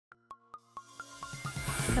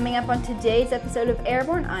Coming up on today's episode of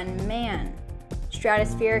Airborne-Unmanned.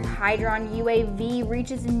 Stratospheric HiDRON UAV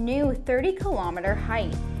reaches new 30-kilometer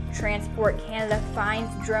height. Transport Canada fines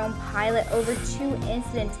drone pilot over 2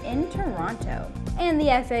 incidents in Toronto. And the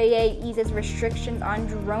FAA eases restrictions on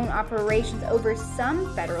drone operations over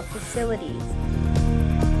some federal facilities.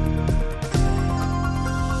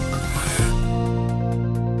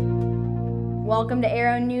 Welcome to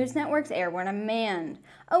Aero-News Network's Airborne-Unmanned,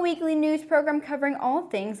 a weekly news program covering all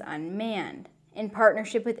things unmanned. In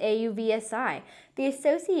partnership with AUVSI, the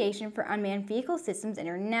Association for Unmanned Vehicle Systems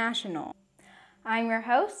International. I'm your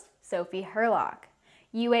host, Sophie Herlock.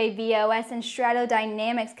 UAVOS and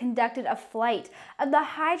Stratodynamics conducted a flight of the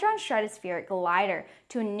HiDRON Stratospheric glider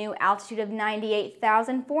to a new altitude of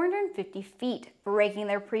 98,450 feet, breaking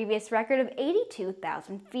their previous record of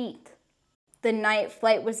 82,000 feet. The night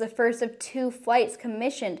flight was the first of 2 flights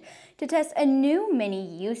commissioned to test a new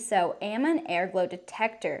mini-USO Ammon airglow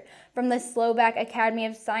detector from the Slovak Academy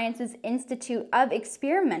of Sciences Institute of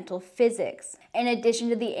Experimental Physics. In addition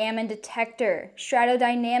to the Ammon detector,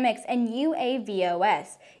 Stratodynamics and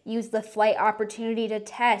UAVOS used the flight opportunity to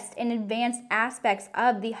test and advance aspects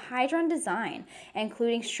of the HiDRON design,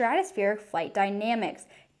 including stratospheric flight dynamics,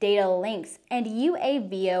 data links, and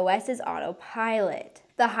UAVOS's autopilot.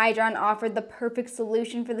 The HiDRON offered the perfect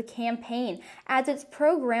solution for the campaign, as its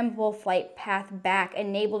programmable flight path back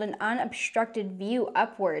enabled an unobstructed view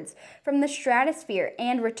upwards from the stratosphere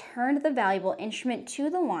and returned the valuable instrument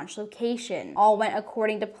to the launch location. All went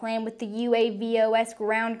according to plan, with the UAVOS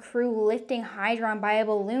ground crew lifting HiDRON by a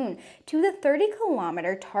balloon to the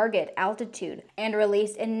 30-kilometer target altitude and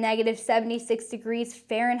released in negative 76 degrees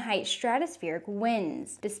Fahrenheit stratospheric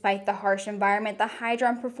winds. Despite the harsh environment, the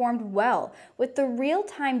HiDRON performed well, with the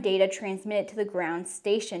real-time data transmitted to the ground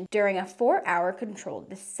station during a 4-hour controlled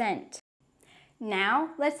descent. Now,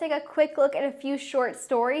 let's take a quick look at a few short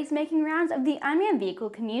stories making rounds of the unmanned vehicle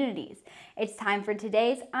communities. It's time for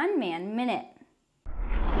today's Unmanned Minute.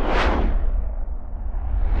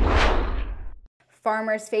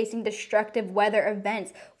 Farmers facing destructive weather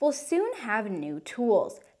events will soon have new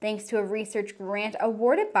tools, thanks to a research grant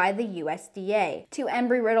awarded by the USDA to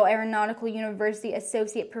Embry-Riddle Aeronautical University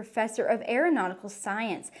Associate Professor of Aeronautical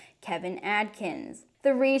Science, Kevin Adkins.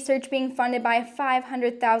 The research, being funded by a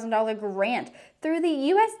 $500,000 grant through the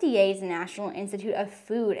USDA's National Institute of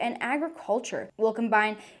Food and Agriculture, will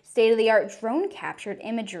combine state-of-the-art drone-captured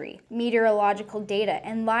imagery, meteorological data,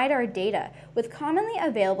 and LiDAR data with commonly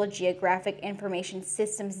available geographic information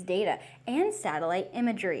systems data and satellite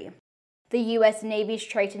imagery. The U.S. Navy's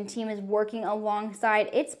Triton team is working alongside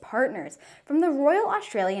its partners from the Royal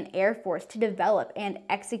Australian Air Force to develop and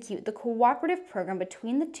execute the cooperative program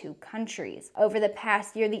between the 2 countries. Over the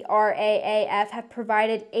past year, the RAAF have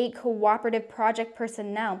provided 8 cooperative project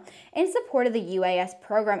personnel in support of the UAS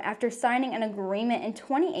program after signing an agreement in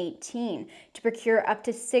 2018 to procure up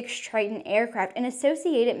to 6 Triton aircraft and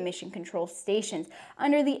associated mission control stations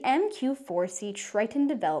under the MQ-4C Triton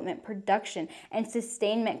Development, Production, and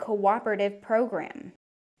Sustainment Cooperative program.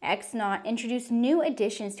 X-naut introduced new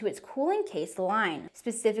additions to its cooling case line,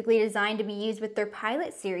 specifically designed to be used with their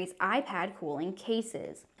Pilot Series iPad cooling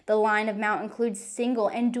cases. The line of mount includes single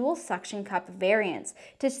and dual suction cup variants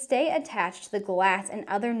to stay attached to the glass and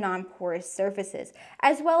other non-porous surfaces,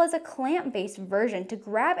 as well as a clamp-based version to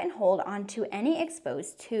grab and hold onto any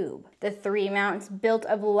exposed tube. The 3 mounts, built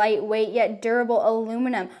of lightweight yet durable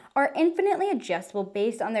aluminum, are infinitely adjustable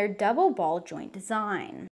based on their double ball joint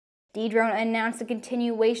design. HiDRON announced the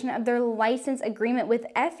continuation of their license agreement with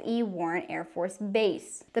F.E. Warren Air Force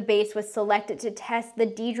Base. The base was selected to test the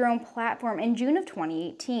HiDRON platform in June of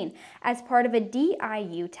 2018 as part of a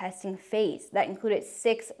DIU testing phase that included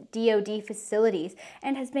 6 DoD facilities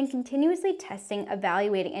and has been continuously testing,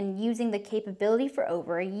 evaluating, and using the capability for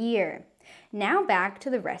over a year. Now back to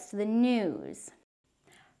the rest of the news.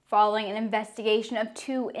 Following an investigation of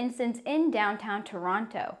 2 incidents in downtown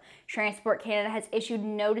Toronto, Transport Canada has issued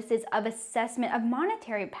notices of assessment of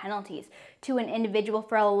monetary penalties to an individual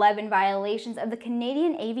for 11 violations of the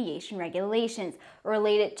Canadian Aviation Regulations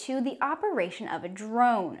related to the operation of a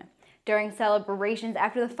drone. During celebrations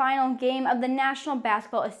after the final game of the National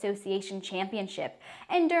Basketball Association Championship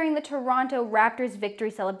and during the Toronto Raptors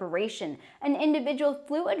victory celebration, an individual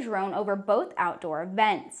flew a drone over both outdoor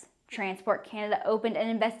events. Transport Canada opened an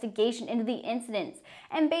investigation into the incidents,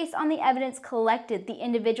 and based on the evidence collected, the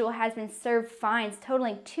individual has been served fines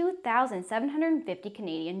totaling 2,750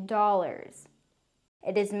 Canadian dollars.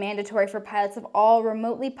 It is mandatory for pilots of all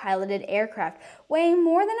remotely piloted aircraft weighing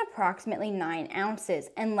more than approximately 9 ounces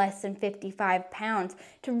and less than 55 pounds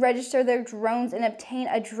to register their drones and obtain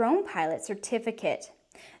a drone pilot certificate.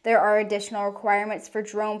 There are additional requirements for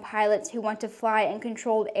drone pilots who want to fly in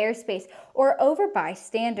controlled airspace or over by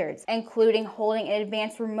standards, including holding an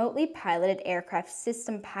advanced remotely piloted aircraft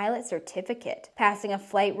system pilot certificate, passing a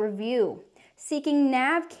flight review, seeking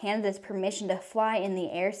NAV Canada's permission to fly in the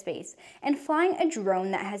airspace, and flying a drone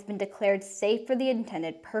that has been declared safe for the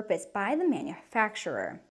intended purpose by the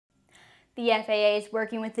manufacturer. The FAA is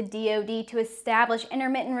working with the DoD to establish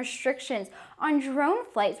intermittent restrictions on drone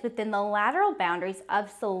flights within the lateral boundaries of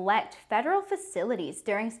select federal facilities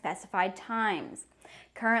during specified times.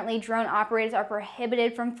 Currently, drone operators are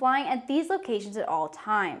prohibited from flying at these locations at all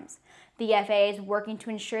times. The FAA is working to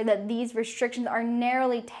ensure that these restrictions are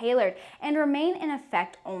narrowly tailored and remain in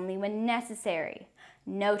effect only when necessary.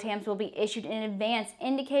 NOTAMs will be issued in advance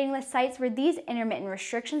indicating the sites where these intermittent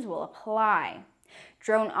restrictions will apply.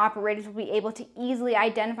 Drone operators will be able to easily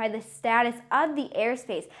identify the status of the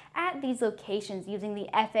airspace at these locations using the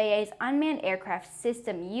FAA's Unmanned Aircraft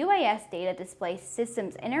System UAS Data Display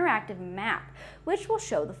Systems interactive map, which will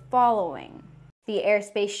show the following. The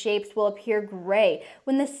airspace shapes will appear gray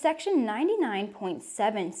when the Section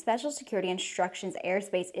 99.7 Special Security Instructions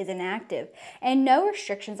airspace is inactive, and no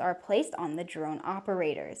restrictions are placed on the drone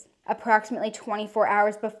operators. Approximately 24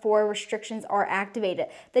 hours before restrictions are activated,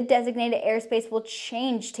 the designated airspace will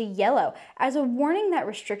change to yellow as a warning that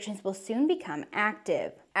restrictions will soon become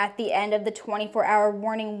active. At the end of the 24-hour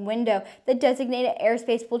warning window, the designated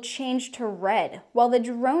airspace will change to red while the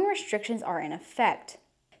drone restrictions are in effect.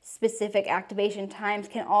 Specific activation times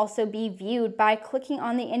can also be viewed by clicking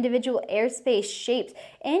on the individual airspace shapes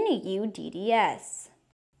in UDDS.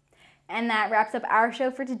 And that wraps up our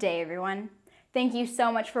show for today, everyone. Thank you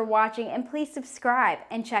so much for watching, and please subscribe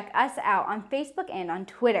and check us out on Facebook and on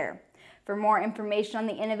Twitter. For more information on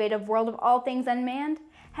the innovative world of all things unmanned,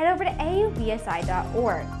 head over to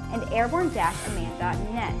aubsi.org and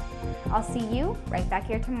airborne-unmanned.net. I'll see you right back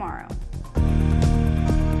here tomorrow.